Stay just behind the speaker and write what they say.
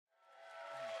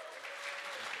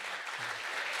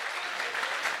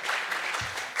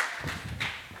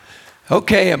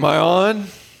Okay, am I on?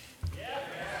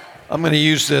 I'm going to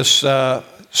use this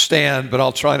stand, but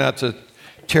I'll try not to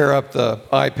tear up the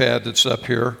iPad that's up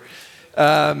here.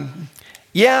 That's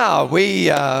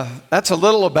a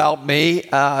little about me.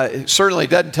 It certainly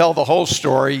doesn't tell the whole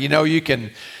story. You know, you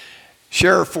can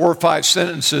share 4 or 5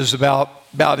 sentences about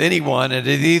anyone, and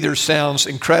it either sounds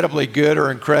incredibly good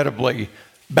or incredibly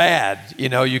bad. You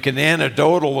know, you can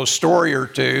anecdotal a story or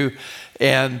two,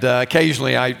 and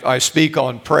occasionally I speak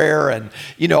on prayer, and,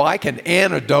 you know, I can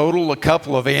anecdotal a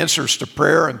couple of answers to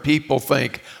prayer, and people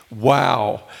think,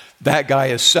 wow, that guy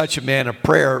is such a man of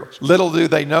prayer. Little do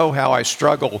they know how I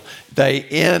struggle day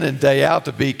in and day out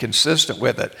to be consistent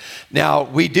with it. Now,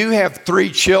 we do have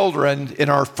 3 children in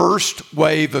our first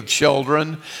wave of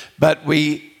children, but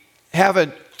we have a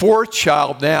 4th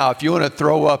child now, if you want to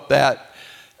throw up that.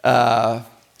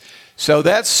 So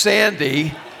that's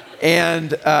Sandy,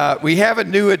 and we have a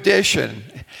new addition,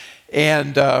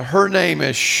 and her name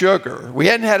is Sugar. We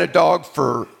hadn't had a dog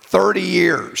for 30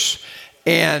 years.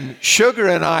 And Sugar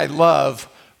and I love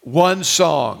one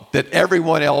song that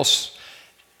everyone else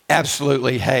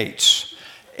absolutely hates.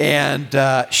 And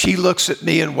she looks at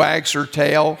me and wags her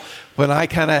tail when I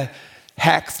kind of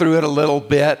hack through it a little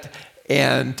bit.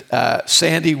 And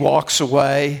Sandy walks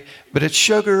away. But it's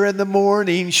sugar in the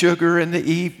morning, sugar in the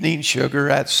evening, sugar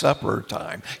at supper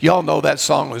time. Y'all know that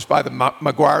song was by the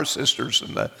McGuire sisters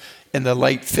in the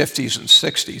late 50s and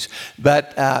 60s.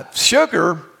 But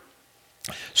Sugar...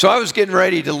 So I was getting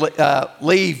ready to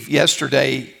leave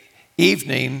yesterday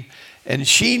evening, and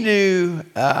she knew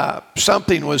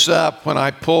something was up when I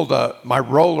pulled my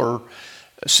roller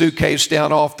suitcase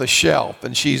down off the shelf.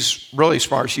 And she's really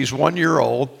smart. She's 1 year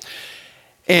old.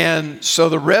 And so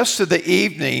the rest of the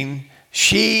evening,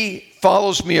 she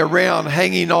follows me around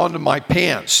hanging onto my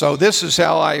pants. So this is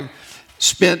how I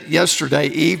spent yesterday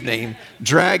evening,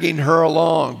 dragging her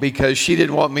along because she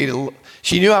didn't want me to...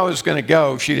 She knew I was going to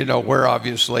go. She didn't know where,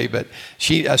 obviously, but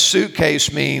a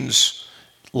suitcase means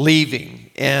leaving.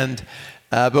 And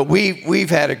but we've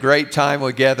had a great time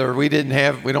together. We don't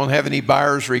have any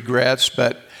buyer's regrets,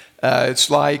 but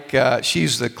it's like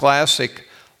she's the classic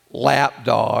lap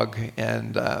dog.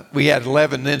 And we had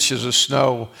 11 inches of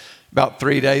snow about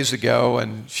 3 days ago,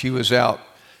 and she was out,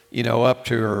 you know, up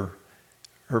to her.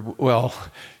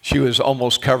 She was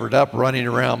almost covered up, running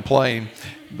around playing,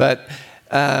 but.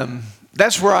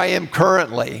 That's where I am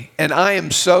currently, and I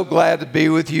am so glad to be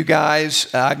with you guys.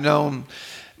 I've known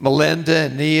Melinda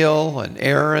and Neil and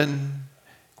Aaron,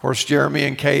 of course, Jeremy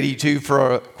and Katie too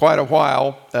for quite a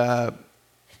while.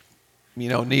 You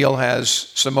know, Neil has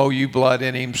some OU blood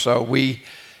in him, so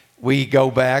we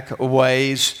go back a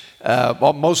ways.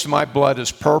 Most of my blood is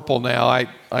purple now. I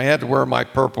had to wear my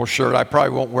purple shirt. I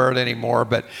probably won't wear it anymore,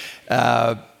 but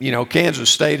you know,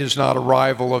 Kansas State is not a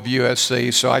rival of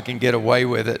USC, so I can get away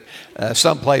with it.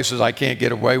 Some places I can't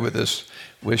get away with this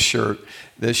shirt.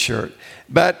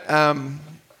 But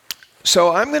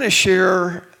so I'm going to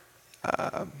share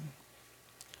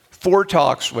 4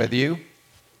 talks with you.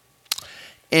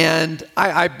 And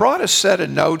I brought a set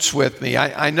of notes with me.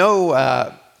 I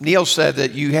know Neil said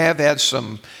that you have had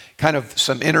some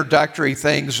introductory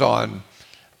things on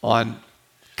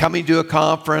coming to a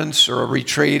conference or a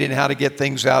retreat and how to get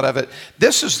things out of it.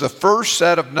 This is the first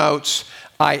set of notes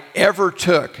I ever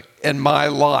took in my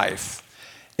life.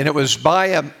 And it was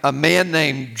by a man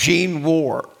named Gene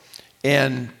War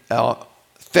on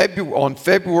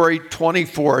February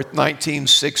 24th,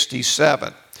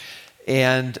 1967.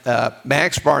 And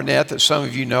Max Barnett, that some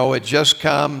of you know, had just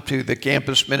come to the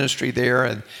campus ministry there,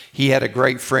 and he had a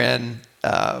great friend,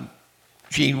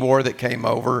 Gene War, that came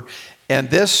over. And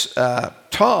this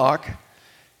talk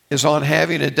is on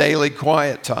having a daily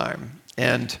quiet time.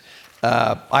 And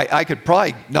I could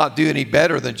probably not do any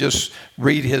better than just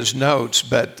read his notes,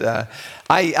 but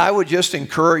I would just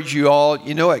encourage you all,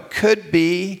 you know, it could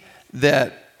be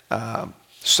that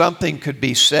something could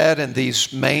be said in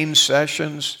these main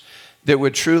sessions that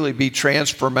would truly be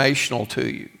transformational to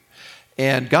you.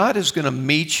 And God is going to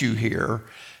meet you here.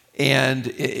 And,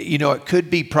 you know, it could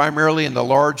be primarily in the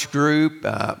large group.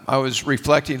 I was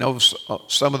reflecting over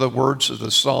some of the words of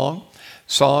the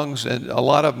songs, and a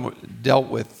lot of them dealt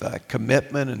with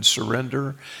commitment and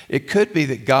surrender. It could be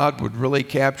that God would really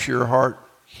capture your heart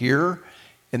here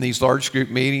in these large group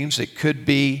meetings. It could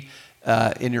be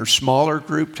in your smaller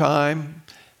group time,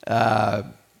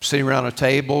 sitting around a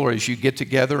table, or as you get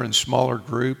together in smaller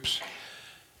groups.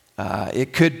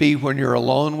 It could be when you're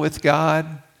alone with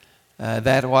God.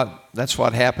 That's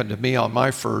what happened to me on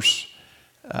my first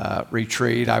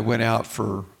retreat. I went out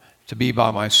to be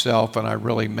by myself, and I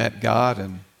really met God,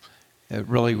 It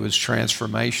really was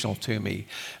transformational to me.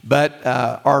 But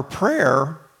our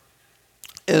prayer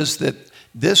is that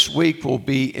this week will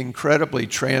be incredibly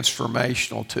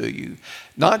transformational to you.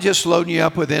 Not just loading you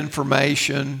up with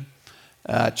information.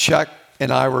 Chuck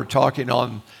and I were talking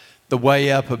on the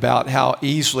way up about how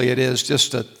easily it is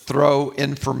just to throw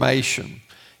information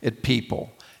at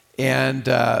people. And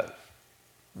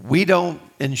we don't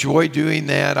enjoy doing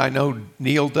that. I know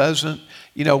Neil doesn't.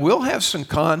 We'll have some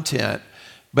content,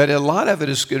 but a lot of it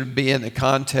is going to be in the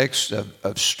context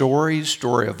of story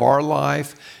of our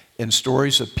life, and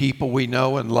stories of people we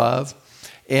know and love.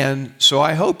 And so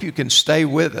I hope you can stay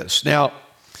with us. Now,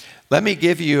 let me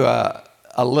give you a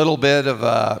little bit of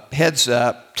a heads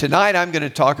up. Tonight I'm going to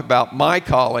talk about my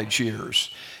college years.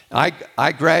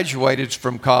 I graduated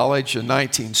from college in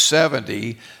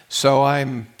 1970, so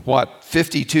I'm,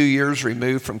 52 years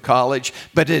removed from college,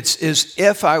 but it's as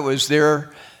if I was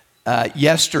there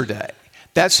yesterday.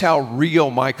 That's how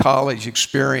real my college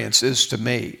experience is to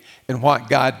me and what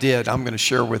God did. I'm going to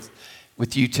share with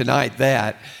you tonight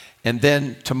that. And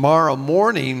then tomorrow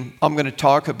morning, I'm going to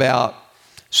talk about,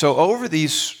 so over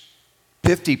these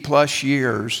 50 plus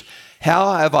years,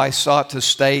 how have I sought to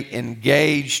stay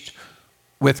engaged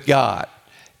with God?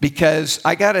 Because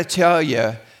I got to tell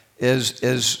you,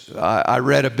 I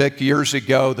read a book years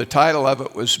ago, the title of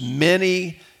it was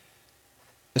Many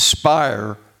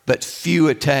Aspire, but Few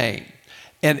Attain.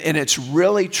 And it's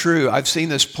really true. I've seen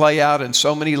this play out in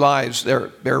so many lives.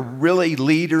 They're really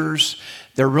leaders.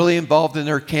 They're really involved in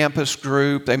their campus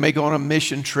group. They may go on a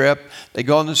mission trip. They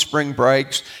go on the spring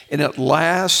breaks, and it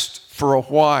lasts for a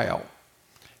while.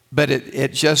 But you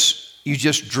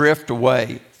just drift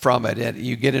away from it, and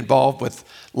you get involved with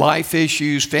life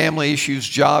issues, family issues,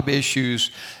 job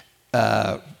issues,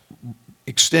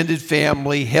 extended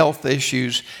family, health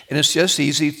issues, and it's just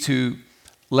easy to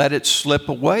let it slip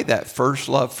away, that first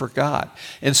love for God.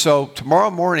 And so tomorrow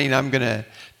morning I'm going to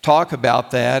talk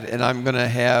about that, and I'm going to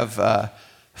have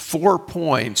 4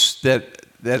 points that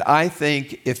I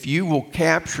think if you will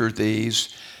capture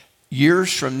these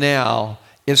years from now,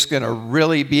 it's going to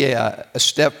really be a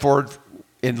step forward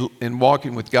in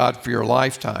walking with God for your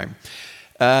lifetime.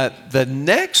 The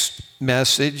next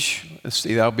message, let's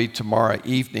see, that'll be tomorrow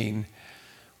evening,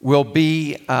 will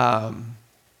be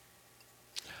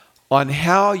on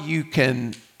how you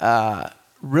can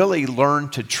really learn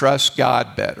to trust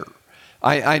God better.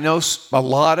 I know a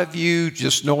lot of you,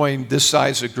 just knowing this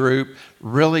size of group,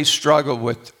 really struggle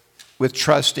with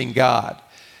trusting God.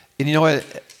 And you know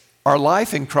what? Our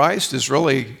life in Christ is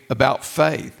really about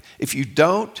faith. If you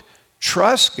don't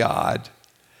trust God,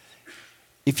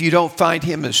 if you don't find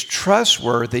Him as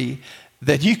trustworthy,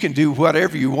 then you can do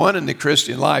whatever you want in the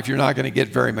Christian life. You're not going to get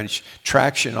very much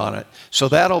traction on it. So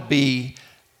that'll be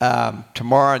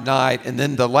tomorrow night. And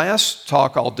then the last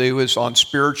talk I'll do is on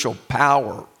spiritual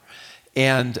power.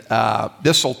 And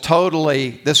this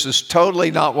is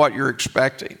totally not what you're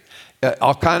expecting.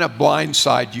 I'll kind of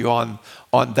blindside you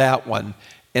on that one.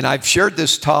 And I've shared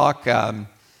this talk in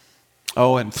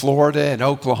Florida and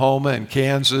Oklahoma and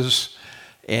Kansas.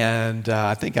 And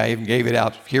I think I even gave it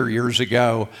out here years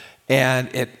ago. And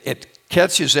it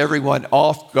catches everyone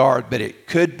off guard, but it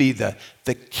could be the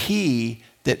key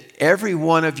that every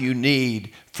one of you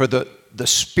need for the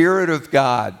Spirit of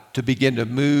God to begin to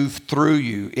move through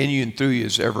you, in you and through you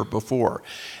as ever before.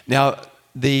 Now,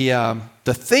 the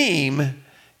theme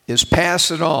is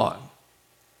pass it on.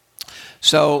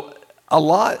 So a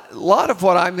lot of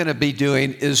what I'm going to be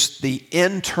doing is the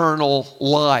internal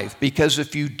life, because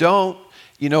if you don't,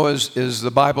 as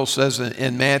the Bible says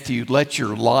in Matthew, let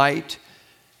your light,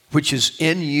 which is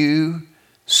in you,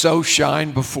 so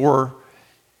shine before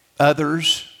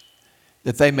others,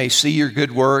 that they may see your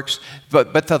good works.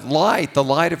 But the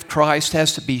light of Christ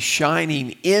has to be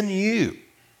shining in you,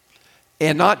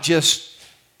 and not just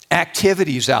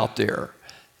activities out there.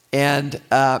 And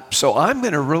so I'm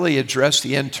going to really address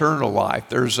the internal life.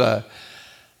 There's a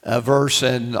verse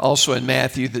also in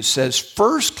Matthew that says,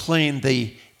 first clean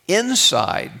the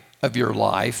inside of your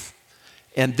life,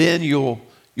 and then you'll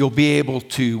be able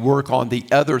to work on the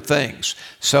other things.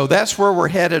 So that's where we're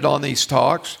headed on these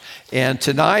talks. And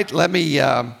tonight, let me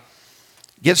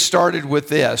get started with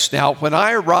this. Now, when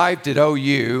I arrived at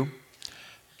OU,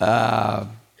 I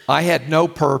had no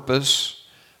purpose.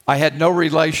 I had no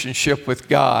relationship with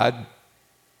God.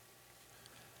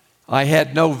 I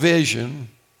had no vision.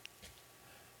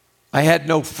 I had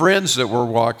no friends that were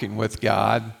walking with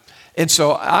God. And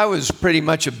so I was pretty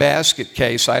much a basket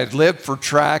case. I had lived for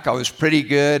track. I was pretty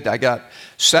good. I got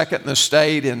second in the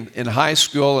state in high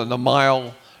school in the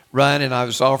mile run, and I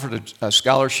was offered a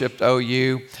scholarship to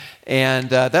OU. And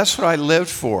that's what I lived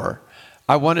for.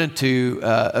 I wanted to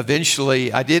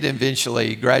I did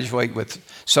eventually graduate with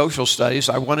social studies.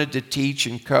 I wanted to teach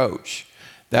and coach.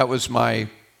 That was my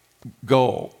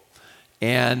goal.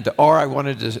 Or I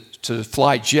wanted to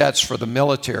fly jets for the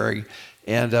military,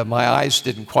 and my eyes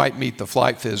didn't quite meet the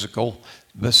flight physical,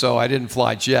 so I didn't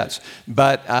fly jets.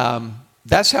 But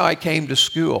that's how I came to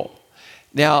school.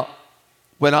 Now,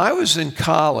 when I was in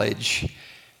college,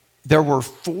 there were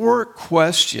 4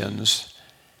 questions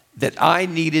that I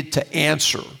needed to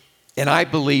answer, and I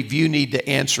believe you need to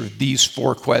answer these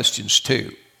 4 questions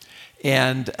too.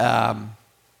 And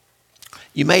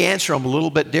you may answer them a little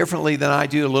bit differently than I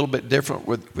do, a little bit different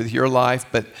with your life,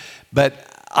 but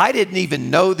I didn't even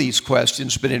know these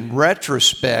questions, but in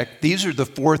retrospect, these are the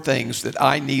 4 things that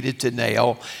I needed to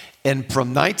nail. And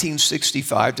from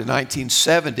 1965 to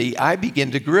 1970, I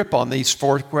began to grip on these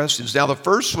 4 questions. Now, the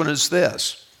first one is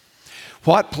this: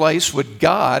 what place would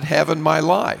God have in my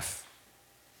life?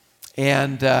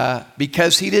 And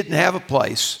because he didn't have a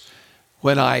place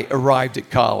when I arrived at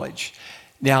college.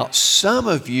 Now, some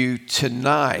of you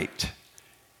tonight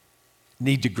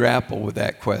need to grapple with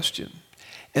that question.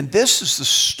 And this is the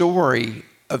story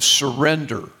of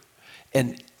surrender.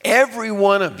 And every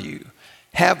one of you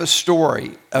have a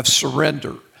story of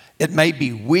surrender. It may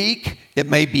be weak, it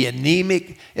may be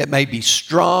anemic, it may be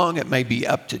strong, it may be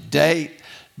up to date.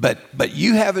 But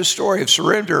you have a story of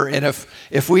surrender, and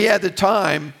if we had the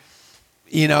time,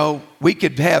 we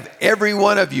could have every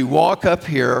one of you walk up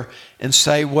here and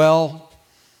say, well,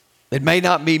 it may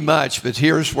not be much, but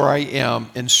here's where I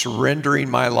am in surrendering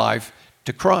my life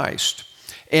to Christ.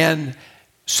 And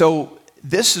so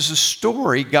this is a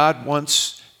story God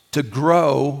wants to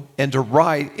grow and to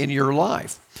write in your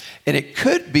life. And it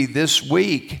could be this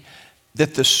week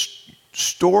that the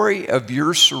story of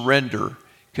your surrender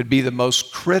could be the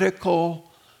most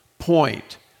critical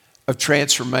point of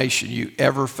transformation you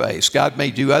ever face. God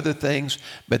may do other things,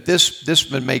 but this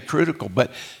been made critical.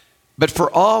 But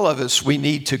for all of us, we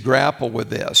need to grapple with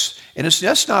this. And it's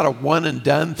just not a one and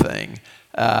done thing.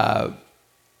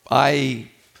 I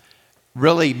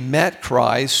really met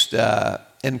Christ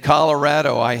in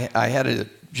Colorado. I had a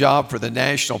job for the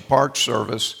National Park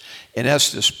Service in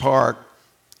Estes Park,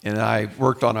 and I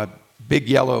worked on a big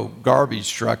yellow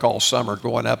garbage truck all summer,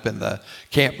 going up in the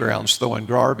campgrounds throwing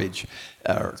garbage,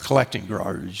 or collecting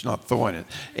garbage, not throwing it.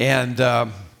 And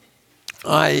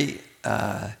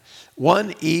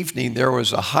one evening there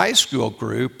was a high school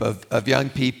group of young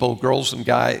people, girls and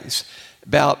guys,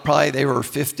 they were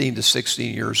 15 to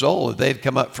 16 years old. They'd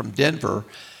come up from Denver,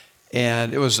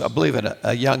 and it was, I believe,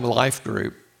 a young life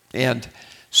group. And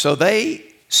so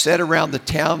they sat around the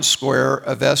town square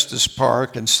of Estes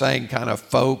Park and sang kind of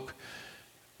folk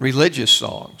religious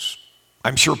songs.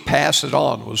 I'm sure Pass It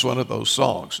On was one of those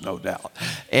songs, no doubt.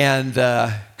 And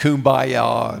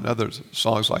Kumbaya and other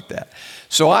songs like that.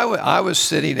 So I was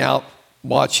sitting out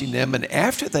watching them, and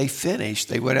after they finished,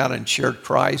 they went out and shared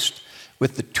Christ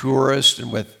with the tourists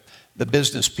and with the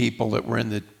business people that were in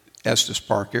the Estes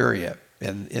Park area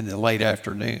in the late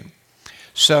afternoon.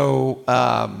 So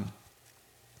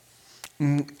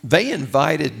they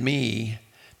invited me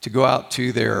to go out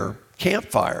to their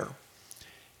campfire.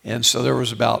 And so there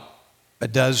was about a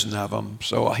dozen of them.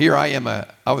 So here I am.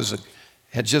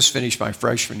 Had just finished my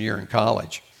freshman year in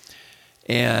college.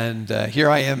 And here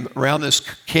I am around this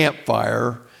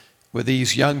campfire with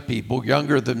these young people,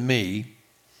 younger than me.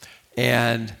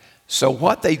 And so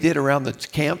what they did around the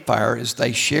campfire is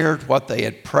they shared what they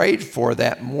had prayed for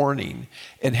that morning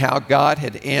and how God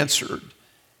had answered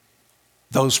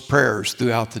those prayers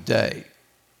throughout the day.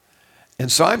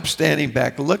 And so I'm standing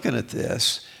back looking at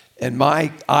this, and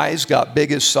my eyes got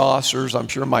big as saucers. I'm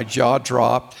sure my jaw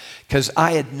dropped because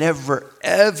I had never,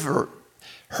 ever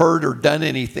heard or done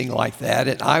anything like that.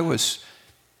 And I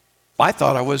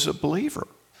thought I was a believer.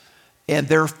 And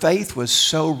their faith was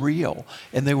so real,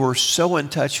 and they were so in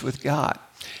touch with God.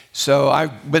 So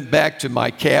I went back to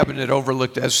my cabin that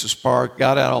overlooked Estes Park,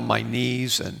 got out on my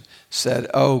knees and said,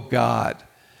 "Oh God,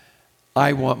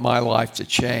 I want my life to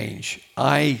change.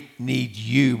 I need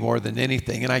you more than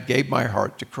anything." And I gave my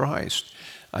heart to Christ.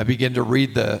 I began to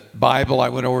read the Bible. I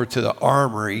went over to the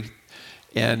armory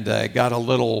and got a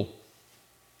little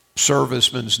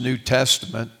Serviceman's New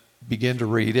Testament, began to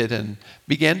read it and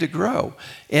began to grow.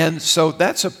 And so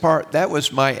that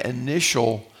was my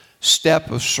initial step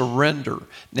of surrender.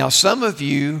 Now, some of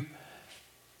you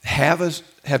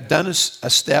have done a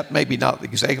step, maybe not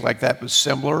exactly like that, but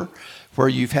similar, where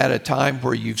you've had a time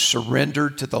where you've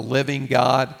surrendered to the living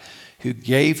God who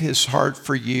gave his heart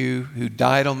for you, who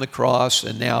died on the cross,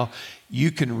 and now you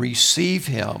can receive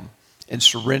him and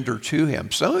surrender to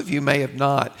Him. Some of you may have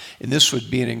not, and this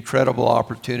would be an incredible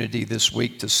opportunity this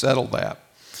week to settle that.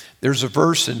 There's a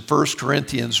verse in 1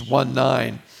 Corinthians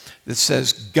 1:9 that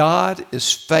says, God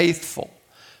is faithful,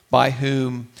 by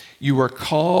whom you were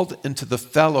called into the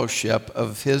fellowship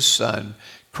of His Son,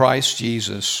 Christ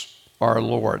Jesus, our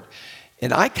Lord.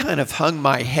 And I kind of hung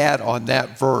my hat on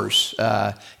that verse.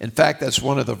 In fact, that's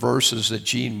one of the verses that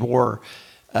Gene Moore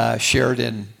shared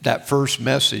in that first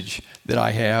message that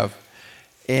I have.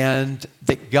 And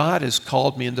that God has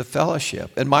called me into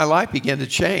fellowship. And my life began to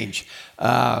change.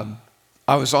 I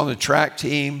was on the track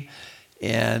team,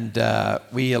 and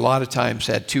we a lot of times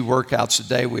had 2 workouts a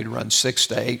day. We'd run 6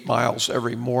 to 8 miles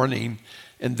every morning,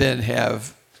 and then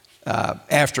have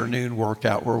afternoon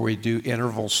workout where we do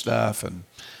interval stuff and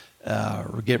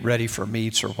or get ready for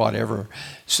meets or whatever.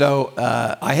 So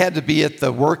I had to be at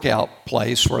the workout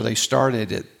place where they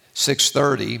started at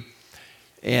 6:30,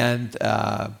 and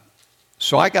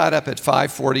so I got up at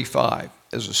 5:45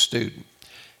 as a student,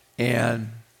 and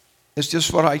it's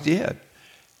just what I did.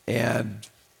 And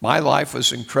my life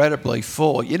was incredibly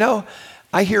full. You know,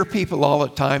 I hear people all the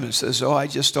time and says, oh, I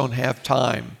just don't have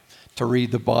time to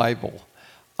read the Bible.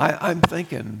 I'm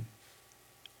thinking,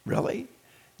 really?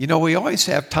 You know, we always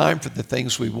have time for the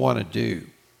things we want to do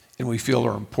and we feel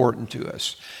are important to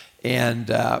us. And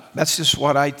that's just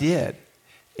what I did.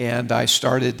 And I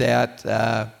started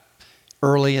that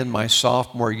early in my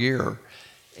sophomore year.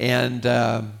 And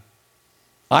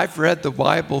I've read the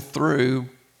Bible through,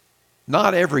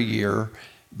 not every year,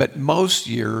 but most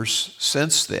years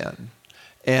since then.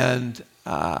 And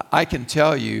I can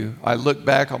tell you, I look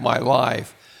back on my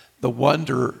life, the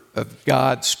wonder of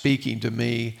God speaking to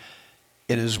me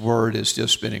in His Word has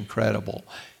just been incredible.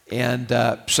 And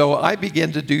so I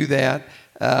began to do that.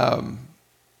 And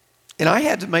I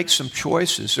had to make some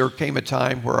choices. There came a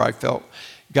time where I felt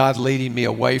God leading me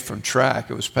away from track.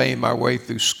 It was paying my way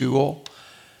through school.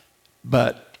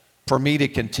 But for me to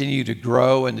continue to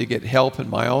grow and to get help in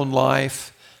my own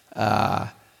life,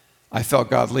 I felt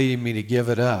God leading me to give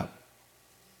it up.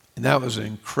 And that was an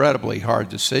incredibly hard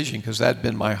decision because that had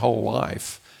been my whole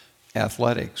life,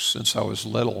 athletics, since I was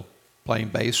little, playing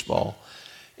baseball.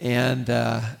 And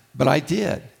but I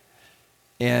did.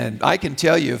 And I can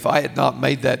tell you, if I had not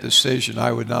made that decision,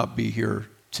 I would not be here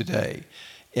today.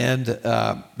 And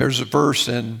there's a verse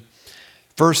in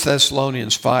 1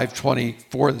 Thessalonians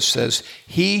 5:24 that says,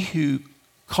 He who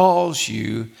calls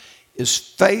you is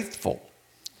faithful,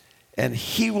 and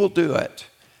He will do it.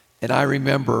 And I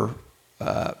remember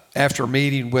after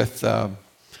meeting with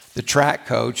the track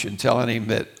coach and telling him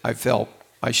that I felt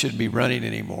I shouldn't be running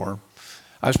anymore,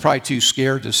 I was probably too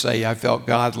scared to say I felt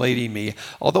God leading me,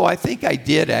 although I think I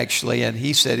did actually. And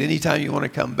he said, anytime you want to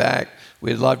come back,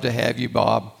 we'd love to have you,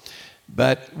 Bob.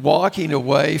 But walking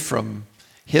away from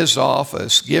his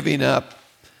office, giving up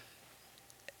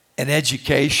an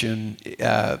education,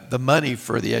 the money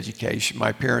for the education,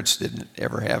 my parents didn't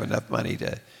ever have enough money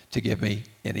to give me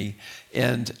any.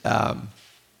 And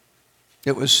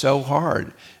it was so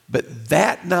hard. But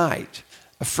that night,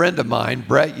 a friend of mine,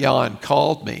 Brett Yon,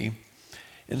 called me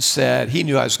and said, he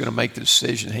knew I was going to make the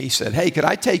decision. He said, hey, could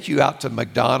I take you out to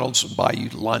McDonald's and buy you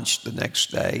lunch the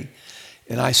next day?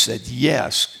 And I said,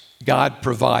 yes, God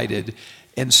provided.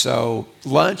 And so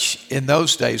lunch in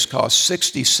those days cost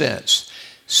 60 cents,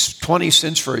 20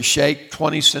 cents for a shake,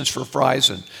 20 cents for fries,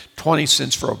 and 20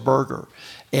 cents for a burger.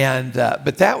 And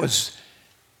but that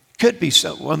could be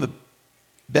one of the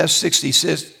best 60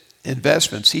 cent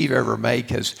investments he'd ever made,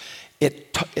 because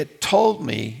it told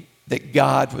me that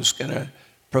God was going to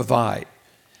provide.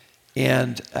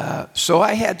 And so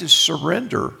I had to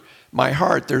surrender my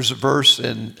heart. There's a verse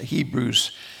in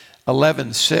Hebrews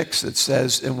 11:6 that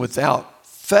says, and without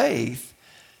faith,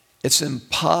 it's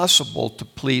impossible to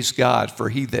please God, for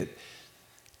he that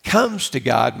comes to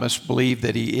God must believe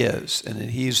that He is, and that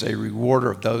He's a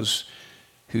rewarder of those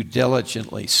who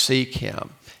diligently seek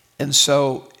Him. And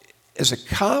so as a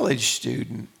college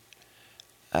student,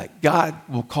 God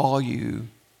will call you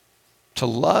to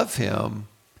love Him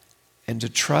and to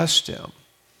trust Him.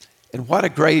 And what a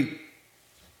great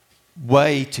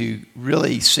way to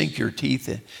really sink your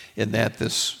teeth in that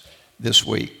this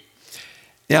week.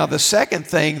 Now, the second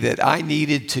thing that I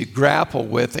needed to grapple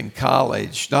with in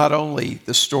college, not only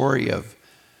the story of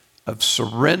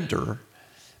surrender,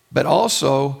 but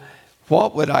also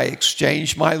what would I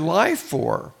exchange my life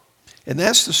for? And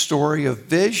that's the story of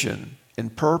vision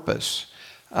and purpose.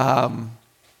 I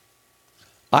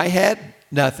had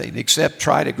nothing except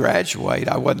try to graduate.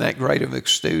 I wasn't that great of a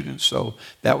student, so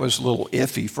that was a little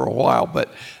iffy for a while.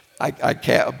 But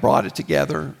brought it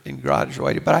together and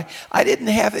graduated, but I didn't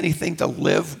have anything to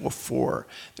live for.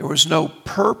 There was no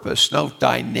purpose, no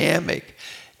dynamic,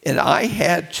 and I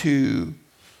had to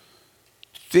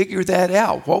figure that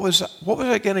out. What was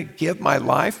I going to give my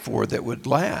life for that would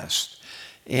last?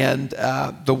 And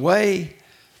the way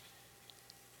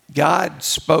God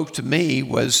spoke to me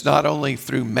was not only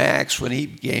through Max when he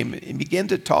began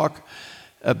to talk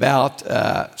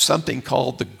about something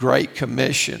called the Great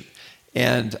Commission.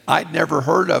 And I'd never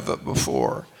heard of it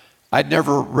before. I'd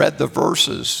never read the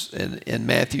verses in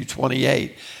Matthew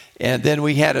 28. And then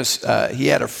he had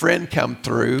a friend come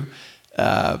through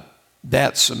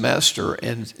that semester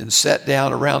and sat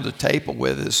down around a table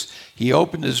with us. He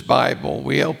opened his Bible,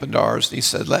 we opened ours, and he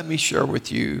said, let me share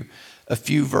with you a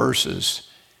few verses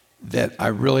that I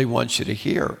really want you to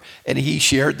hear. And he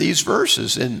shared these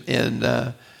verses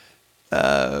in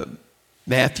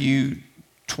Matthew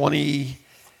 28,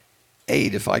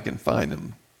 if I can find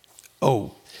them.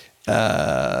 Let's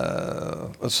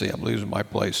see, I'm losing my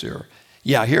place here.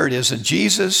 Yeah, here it is. And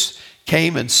Jesus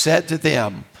came and said to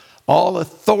them, all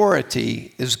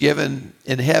authority is given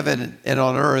in heaven and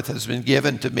on earth has been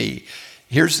given to me.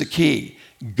 Here's the key.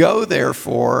 Go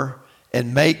therefore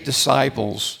and make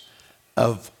disciples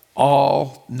of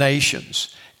all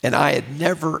nations. And I had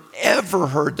never, ever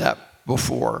heard that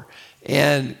before.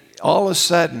 And all of a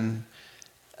sudden,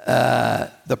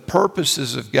 the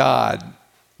purposes of God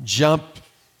jumped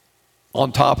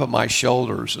on top of my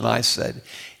shoulders. And I said,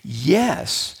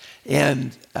 yes.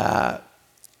 And,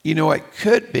 it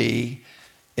could be,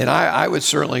 and I would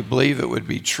certainly believe it would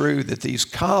be true, that these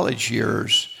college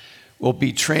years will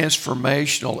be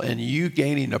transformational in you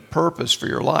gaining a purpose for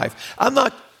your life. I'm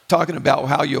not talking about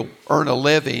how you'll earn a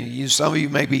living. Some of you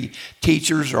may be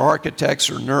teachers or architects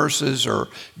or nurses or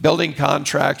building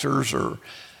contractors or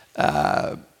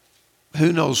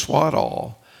who knows what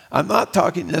all. I'm not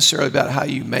talking necessarily about how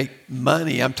you make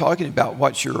money. I'm talking about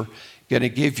what you're going to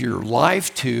give your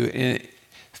life to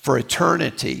for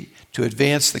eternity to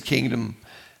advance the kingdom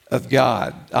of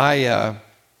God. I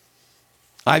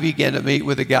began to meet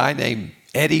with a guy named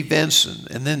Eddie Vinson,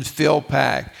 and then Phil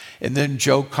Pack, and then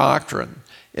Joe Cochran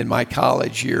in my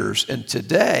college years. And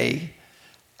today,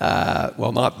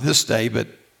 well, not this day, but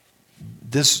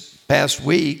this past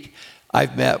week,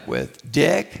 I've met with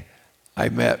Dick. I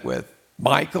met with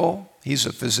Michael. He's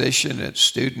a physician at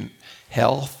Student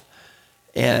Health.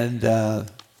 And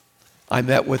I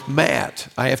met with Matt.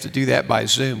 I have to do that by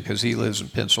Zoom because he lives in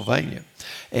Pennsylvania.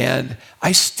 And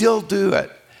I still do it.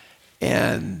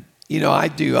 And, I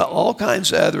do all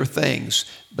kinds of other things,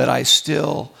 but I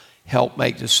still help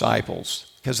make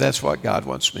disciples because that's what God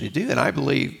wants me to do. And I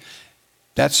believe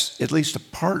that's at least a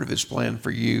part of his plan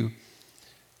for you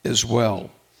as well.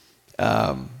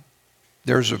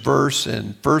 There's a verse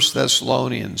in 1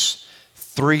 Thessalonians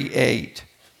 3:8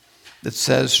 that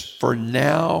says, for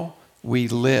now we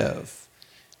live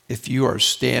if you are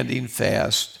standing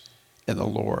fast in the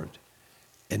Lord.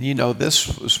 And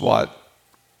this was what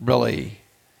really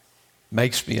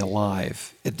makes me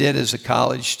alive. It did as a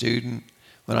college student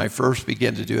when I first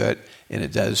began to do it, and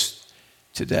it does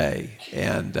today.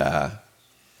 And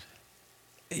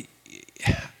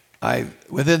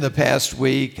within the past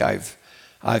week,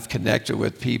 I've connected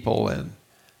with people in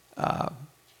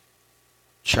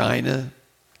China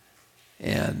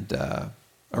and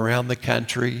around the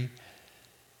country.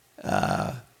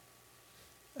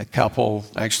 A couple,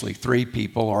 actually 3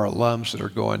 people, are alums that are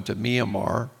going to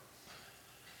Myanmar,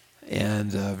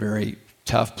 and a very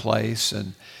tough place.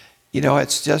 And,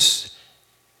 it's just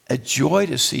a joy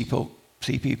to see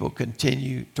people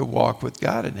continue to walk with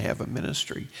God and have a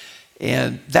ministry.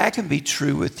 And that can be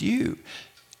true with you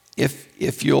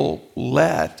if you'll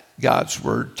let God's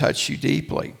word touch you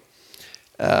deeply.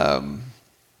 Now,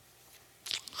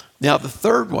 the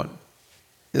third one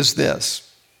is this.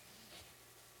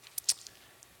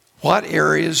 What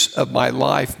areas of my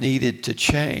life needed to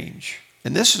change?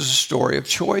 And this is a story of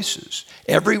choices.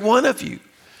 Every one of you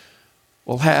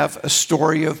will have a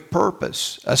story of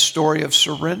purpose, a story of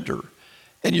surrender,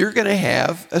 and you're going to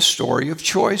have a story of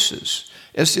choices.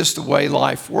 It's just the way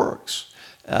life works.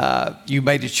 You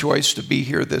made a choice to be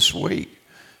here this week.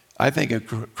 I think an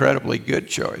incredibly good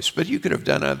choice, but you could have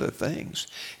done other things.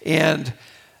 And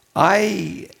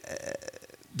the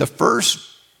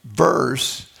first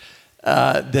verse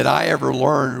that I ever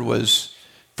learned was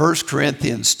 1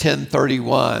 Corinthians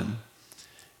 10:31.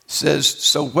 Says,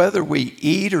 so whether we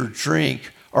eat or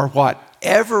drink or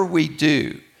whatever we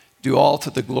do all to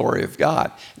the glory of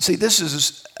God. See, this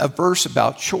is a verse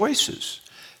about choices.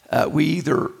 We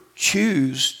either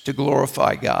choose to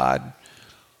glorify God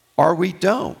or we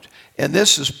don't. And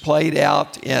this is played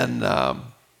out in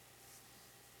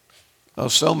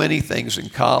so many things in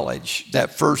college.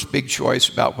 That first big choice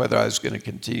about whether I was going to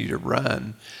continue to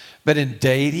run. But in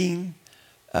dating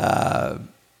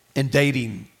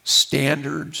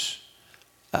standards,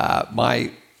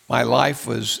 my life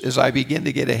was, as I began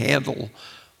to get a handle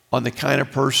on the kind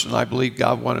of person I believe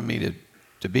God wanted me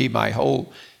to be, my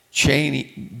whole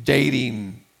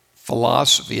dating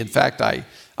philosophy. In fact,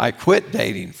 I quit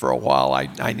dating for a while.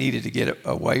 I needed to get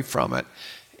away from it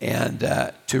and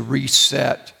to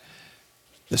reset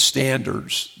the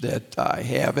standards that I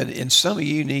have. And some of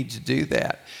you need to do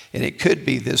that. And it could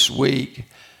be this week,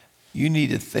 you need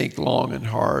to think long and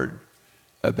hard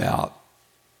about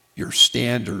your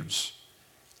standards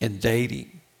in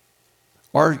dating.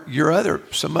 Or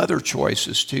some other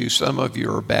choices too. Some of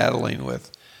you are battling with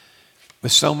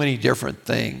so many different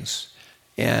things.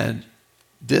 And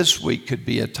this week could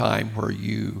be a time where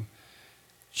you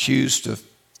choose to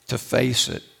face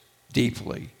it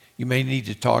deeply. You may need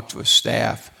to talk to a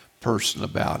staff person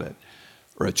about it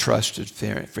or a trusted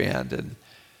friend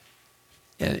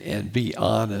and be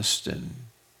honest and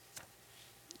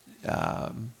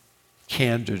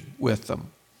candid with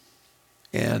them.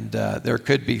 And there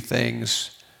could be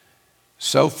things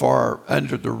so far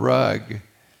under the rug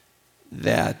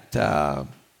that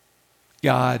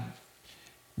God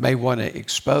may want to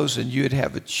expose, and you'd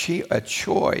have a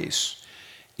choice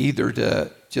either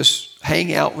to just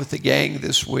hang out with the gang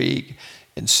this week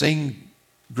and sing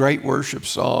great worship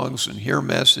songs and hear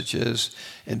messages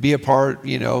and be a part,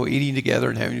 eating together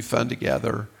and having fun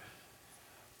together,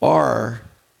 or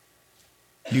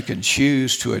you can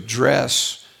choose to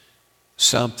address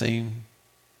something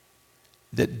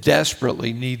that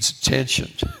desperately needs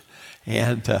attention.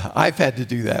 And I've had to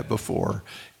do that before.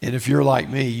 And if you're like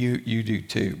me, you do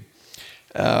too.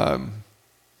 And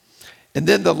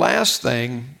then the last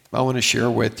thing I want to share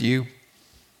with you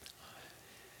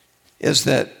is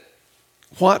that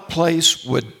what place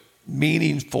would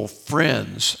meaningful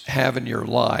friends have in your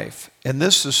life? And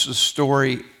this is the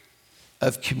story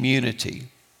of community.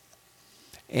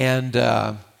 And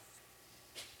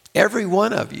every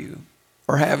one of you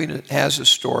has a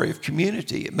story of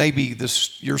community. It may be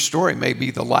your story may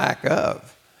be the lack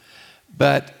of.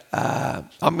 But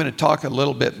I'm going to talk a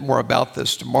little bit more about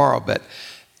this tomorrow. But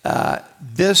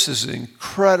this is an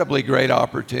incredibly great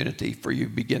opportunity for you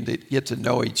to begin to get to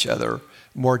know each other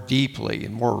more deeply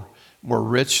and more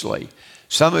richly.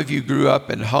 Some of you grew up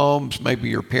in homes, maybe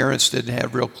your parents didn't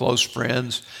have real close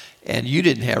friends, and you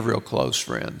didn't have real close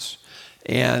friends.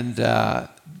 And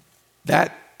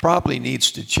that probably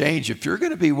needs to change. If you're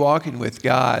going to be walking with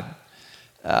God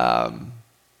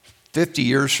 50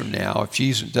 years from now, if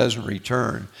Jesus doesn't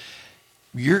return,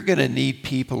 you're going to need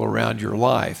people around your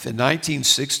life. In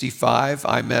 1965,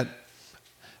 I met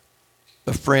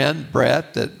a friend,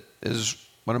 Brett, that is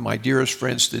one of my dearest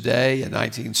friends today. In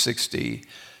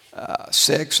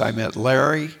 1966, I met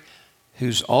Larry,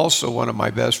 who's also one of my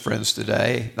best friends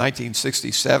today.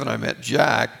 1967, I met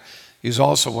Jack, who's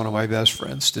also one of my best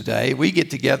friends today. We get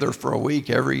together for a week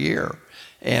every year,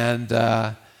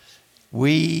 and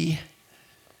we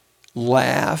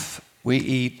laugh. We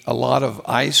eat a lot of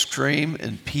ice cream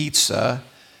and pizza.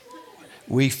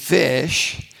 We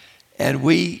fish, and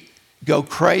we go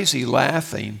crazy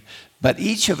laughing. But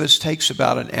each of us takes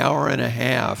about an hour and a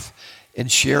half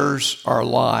and shares our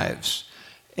lives.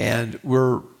 And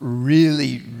we're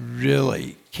really,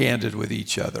 really candid with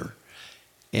each other.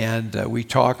 And we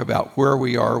talk about where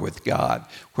we are with God,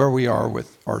 where we are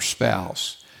with our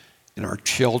spouse and our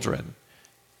children,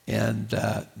 and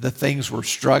the things we're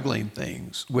struggling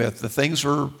with, the things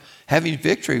we're having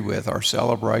victory with, our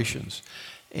celebrations.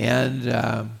 And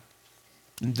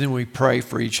then we pray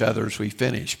for each other as we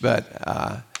finish. But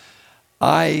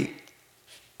I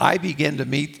began to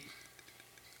meet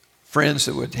friends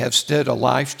that would have stood a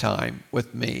lifetime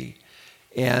with me.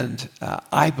 And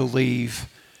I believe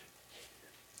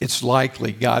it's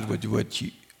likely God would want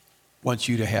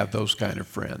you to have those kind of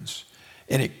friends.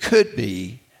 And it could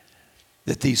be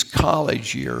that these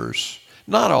college years,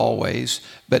 not always,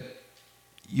 but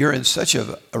you're in such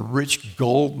a rich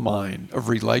gold mine of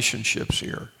relationships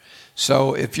here.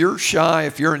 So if you're shy,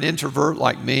 if you're an introvert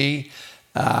like me,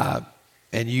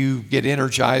 and you get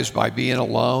energized by being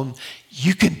alone,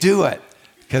 you can do it,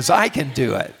 because I can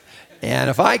do it. And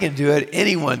if I can do it,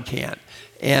 anyone can.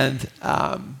 And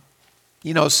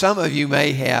some of you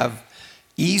may have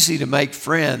easy to make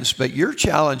friends, but your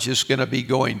challenge is going to be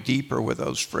going deeper with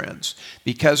those friends,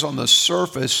 because on the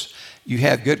surface, you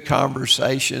have good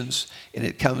conversations and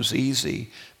it comes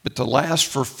easy. But to last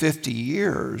for 50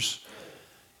 years,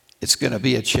 it's going to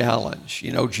be a challenge.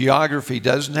 You know, geography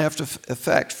doesn't have to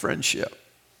affect friendship.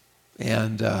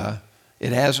 And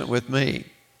it hasn't with me.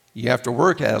 You have to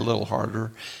work at it a little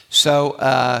harder. So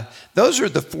those are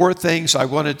the 4 things I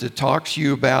wanted to talk to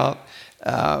you about.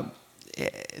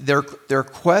 They're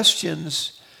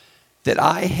questions that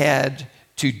I had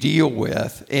to deal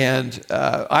with, and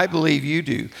I believe you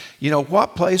do. You know,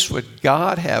 what place would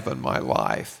God have in my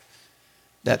life?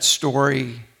 That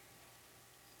story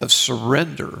of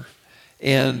surrender.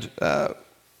 And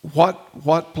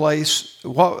what place,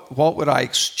 what would I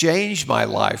exchange my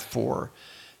life for?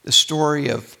 The story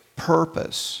of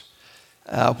purpose.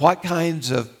 What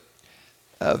kinds of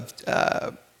let's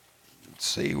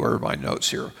see, where are my notes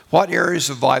here? What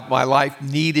areas of my life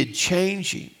needed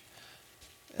changing?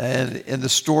 And in the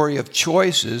story of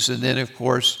choices, and then of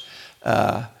course,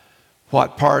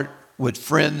 what part would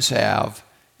friends have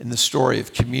in the story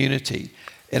of community?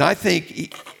 And I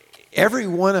think every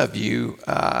one of you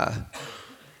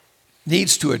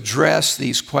needs to address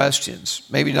these questions.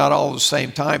 Maybe not all at the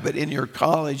same time, but in your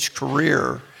college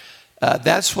career,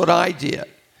 that's what I did.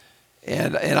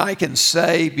 And I can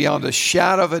say beyond a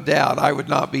shadow of a doubt, I would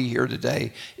not be here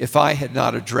today if I had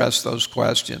not addressed those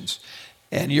questions.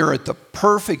 And you're at the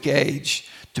perfect age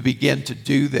to begin to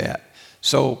do that.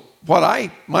 So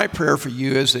my prayer for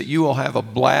you is that you will have a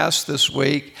blast this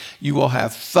week. You will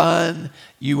have fun.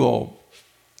 You will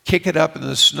kick it up in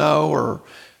the snow or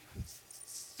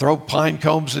throw pine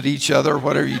cones at each other,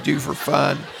 whatever you do for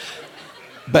fun.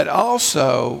 But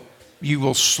also, you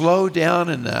will slow down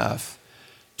enough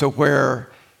to where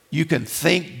you can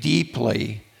think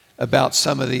deeply about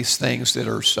some of these things that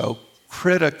are so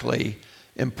critically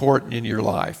important in your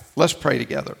life. Let's pray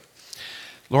together.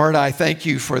 Lord, I thank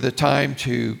you for the time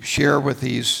to share with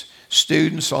these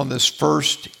students on this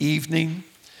first evening.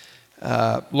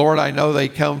 Lord, I know they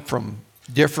come from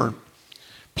different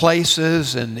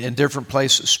places and in different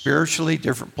places spiritually,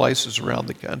 different places around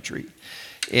the country.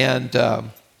 But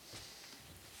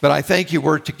I thank you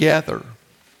we're together,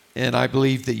 and I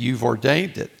believe that you've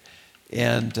ordained it.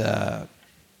 And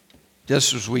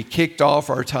just as we kicked off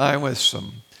our time with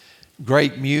some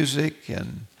great music,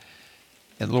 and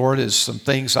Lord, as some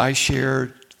things I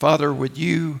shared, Father, would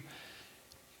you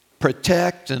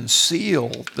protect and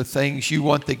seal the things you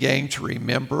want the gang to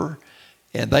remember,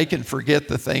 and they can forget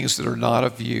the things that are not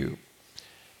of you.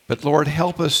 But Lord,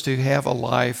 help us to have a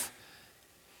life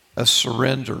of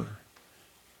surrender,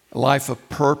 a life of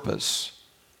purpose,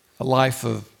 a life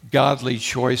of godly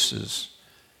choices,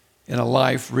 and a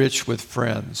life rich with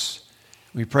friends.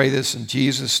 We pray this in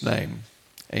Jesus' name.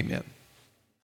 Amen.